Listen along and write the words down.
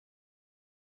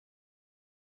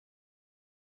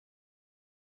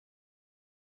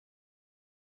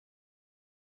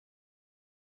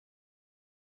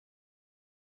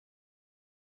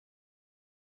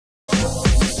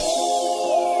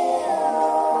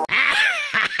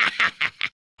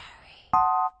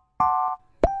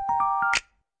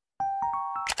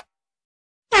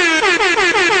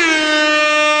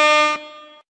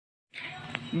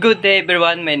Good day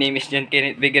everyone, my name is John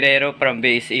Kenneth Vegetative from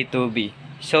Vegetative.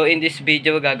 So in this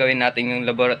video, gagawin natin yung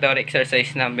laboratory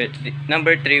exercise number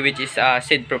 3 which is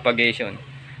seed propagation.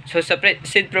 So sa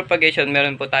seed propagation,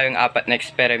 meron po tayong 4 na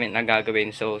experiment na gagawin.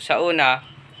 So sa una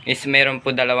is meron po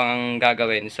dalawang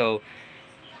gagawin. So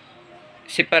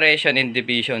separation and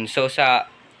division. So sa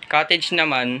cottage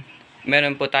naman,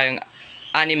 meron po tayong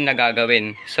 6 na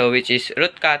gagawin. So which is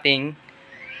root cutting,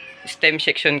 stem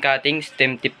section cutting,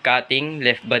 stem tip cutting,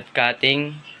 left bud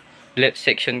cutting, left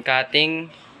section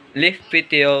cutting, leaf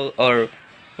petiole or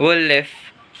whole leaf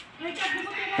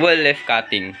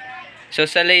cutting. So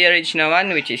sa layerage naman,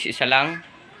 which is isa lang,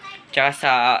 tsaka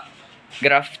sa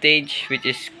graftage, which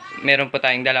is meron po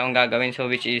tayong dalawang gagawin, so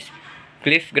which is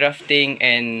cliff grafting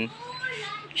and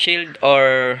shield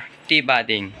or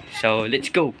T-budding. So let's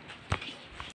go.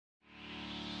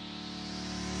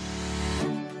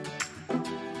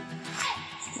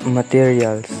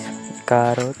 Materials: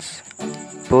 carrots,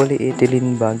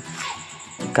 polyethylene bag,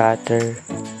 cutter,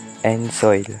 and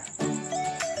soil.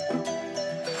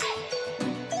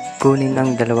 Kunin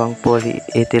ang dalawang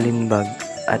polyethylene bag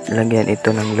at lagyan ito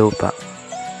ng lupa.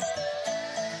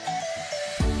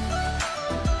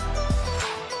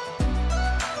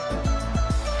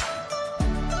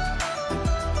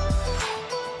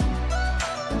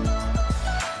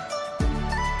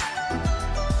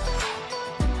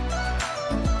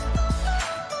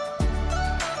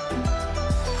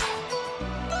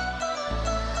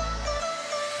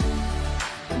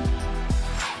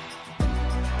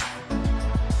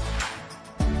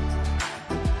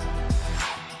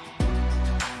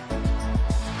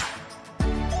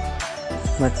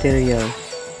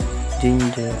 Materials: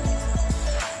 ginger,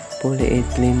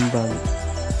 polyethylene bag,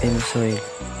 and soil.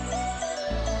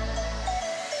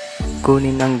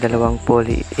 Kunin ang dalawang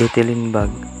polyethylene bag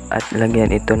at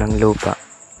lagyan ito ng lupa.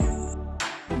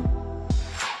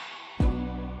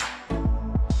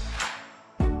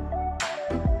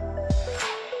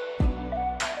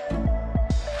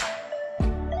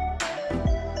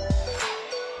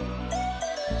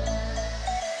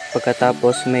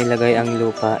 Pagkatapos may lagay ang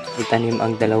lupa, itanim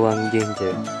ang dalawang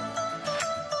ginger.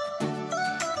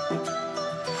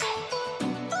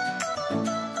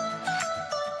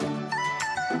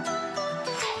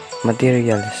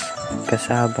 Materials: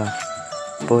 cassava,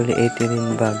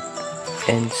 polyethylene bag,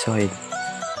 and soil.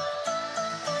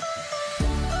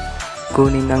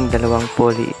 Kunin ang dalawang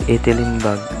polyethylene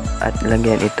bag at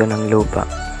lagyan ito ng lupa.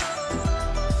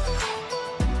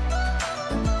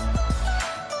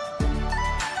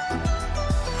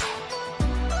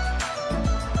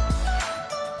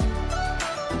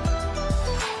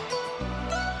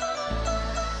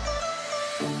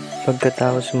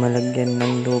 Pagkatapos malagyan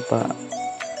ng lupa,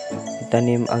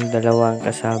 itanim ang dalawang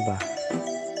kasaba.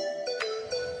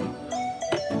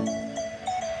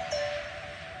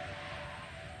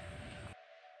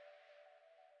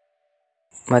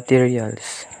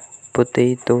 Materials: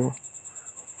 potato,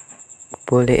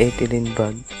 polyethylene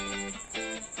bag,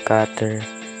 cutter,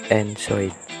 and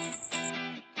soil.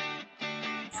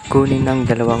 Kunin ang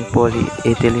dalawang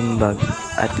polyethylene bag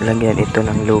at lagyan ito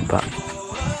ng lupa.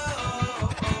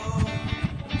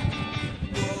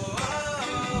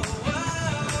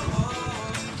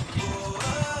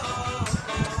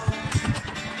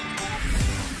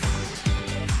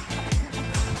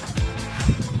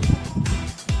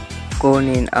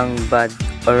 Kunin ang bud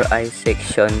or eye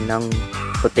section ng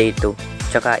potato,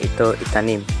 tsaka ito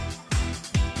itanim.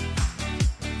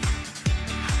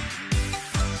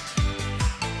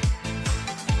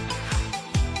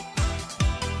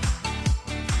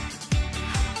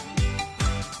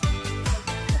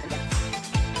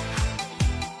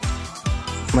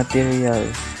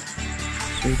 Materials: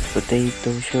 sweet potato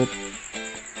shoot,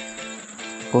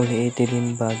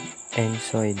 polyethylene bag, and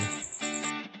soil.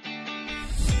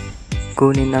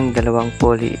 Kunin ang dalawang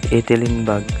polyethylene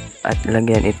bag at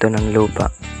lagyan ito ng lupa.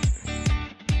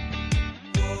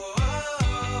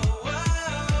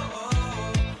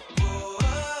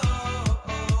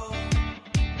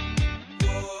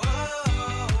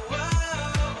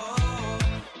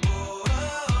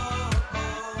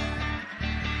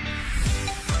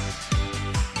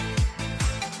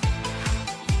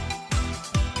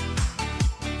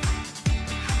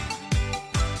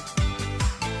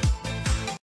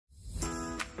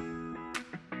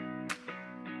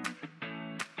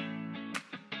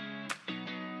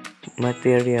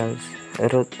 Materials: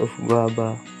 root of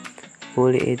guava,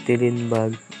 polyethylene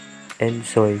bag, and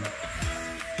soil.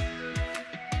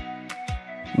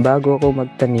 Bago ako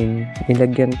magtanim,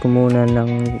 nilagyan ko muna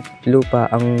ng lupa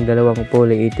ang dalawang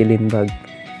polyethylene bag.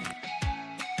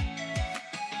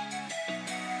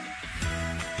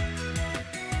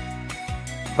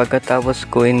 Pagkatapos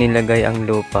ko inilagay ang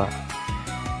lupa,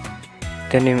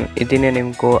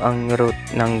 itinanim ko ang root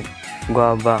ng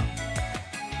guava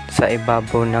sa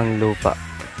ibabaw ng lupa,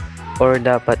 or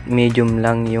dapat medium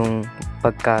lang yung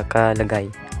pagkakalagay.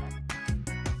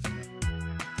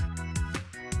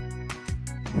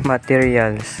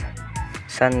 Materials: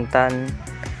 santan,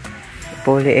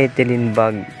 polyethylene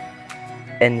bag,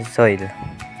 and soil.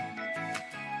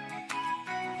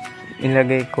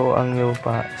 Ilagay ko ang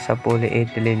lupa sa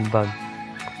polyethylene bag.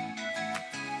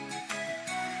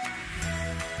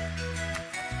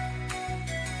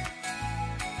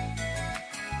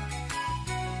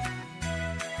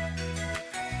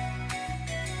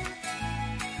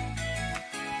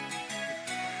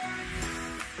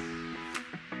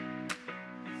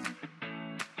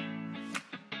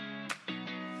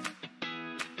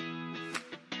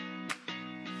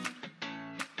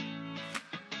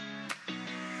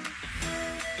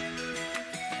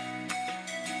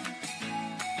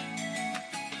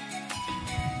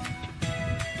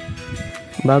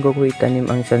 Bago ko itanim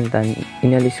ang santan,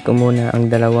 inalis ko muna ang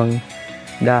dalawang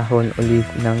dahon o leaf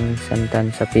ng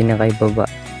santan sa pinakaibaba.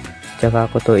 Tsaka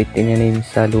ko to itinanim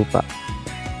sa lupa.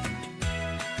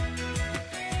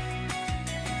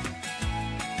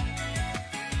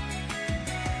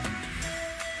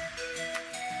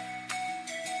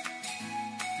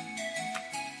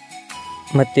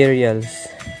 Materials: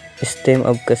 stem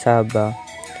of cassava,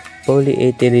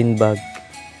 polyethylene bag,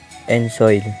 and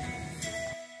soil.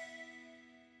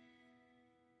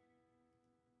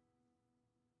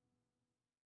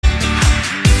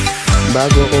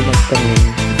 Bago ako magtanim,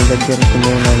 ilagyan ko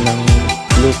muna ng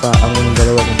lupa ang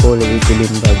dalawang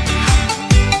polyethylene bag.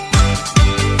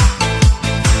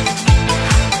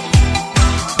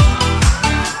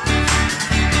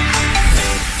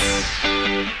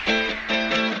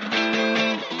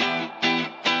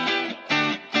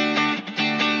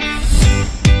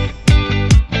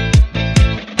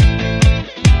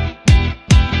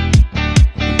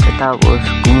 Tapos,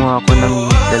 kumuha ko ng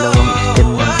dalawang stem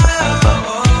ng cassava.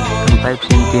 5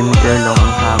 cm long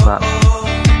ang haba.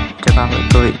 Tsaka ko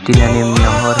ito itinanim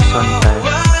ng horizontal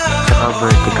tsaka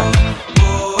vertical.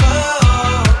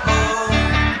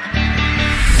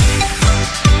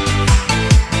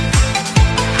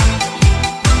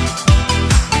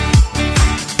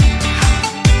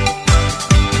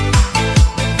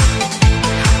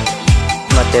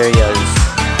 Materials: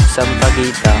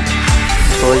 sampagita,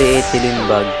 polyethylene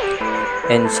bag,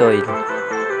 and soil.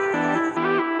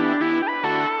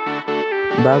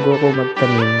 Bago ako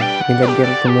magtanim,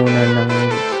 nilagyan ko muna ng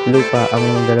lupa ang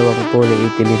dalawang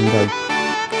polyethylene bag.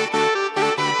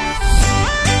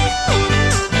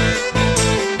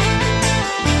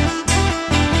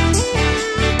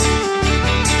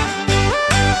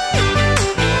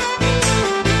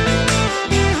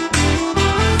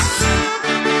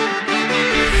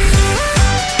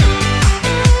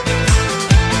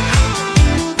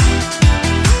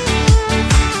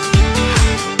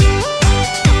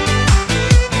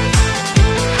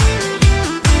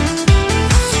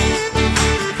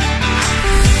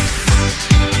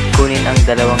 Ang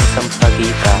dalawang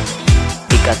sampagita,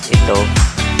 ikat ito.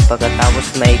 Pagkatapos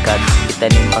maikat,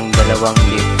 itanim ang dalawang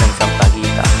leaf ng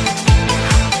sampagita.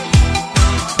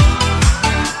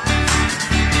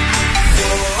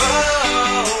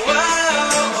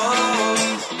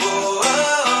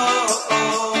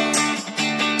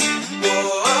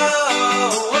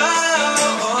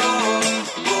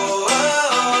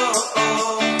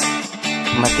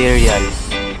 Materials: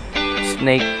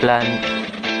 snake plant,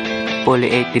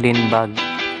 polyethylene bag,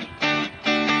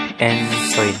 and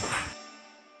soil.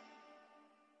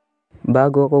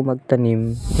 Bago ako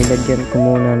magtanim, nilagyan ko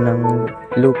muna ng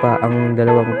lupa ang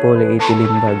dalawang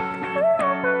polyethylene bag.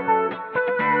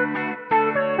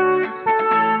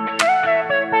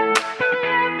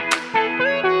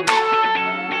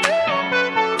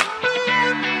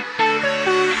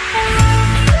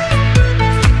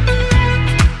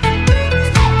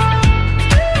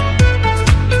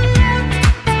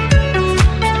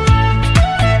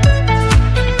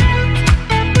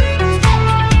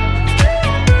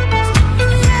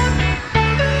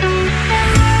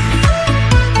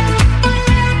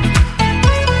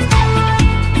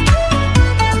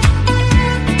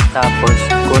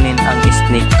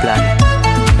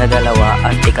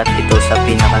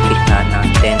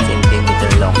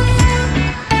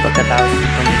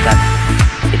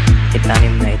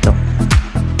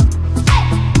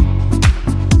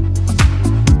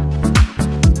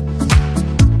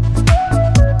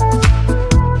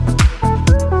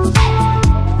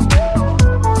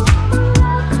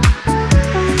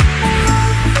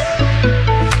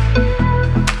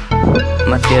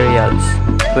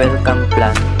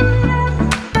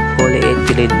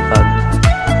 seed bag,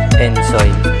 and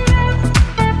soil.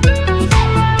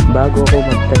 Bago ako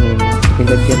magtanim,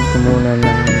 nilagyan ko muna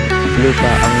ng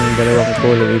lupa ang dalawang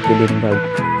kulay itim bag.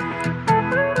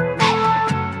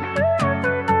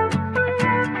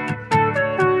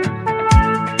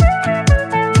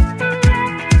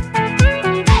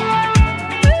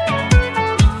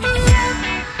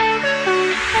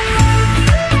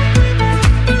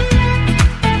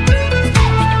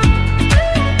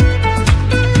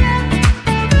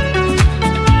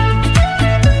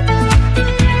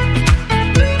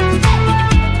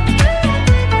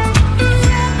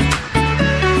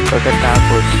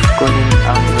 Pagkatapos, kunin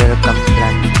ang welcome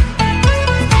plant.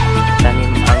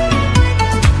 Tanim ang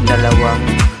dalawang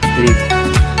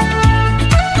leaf.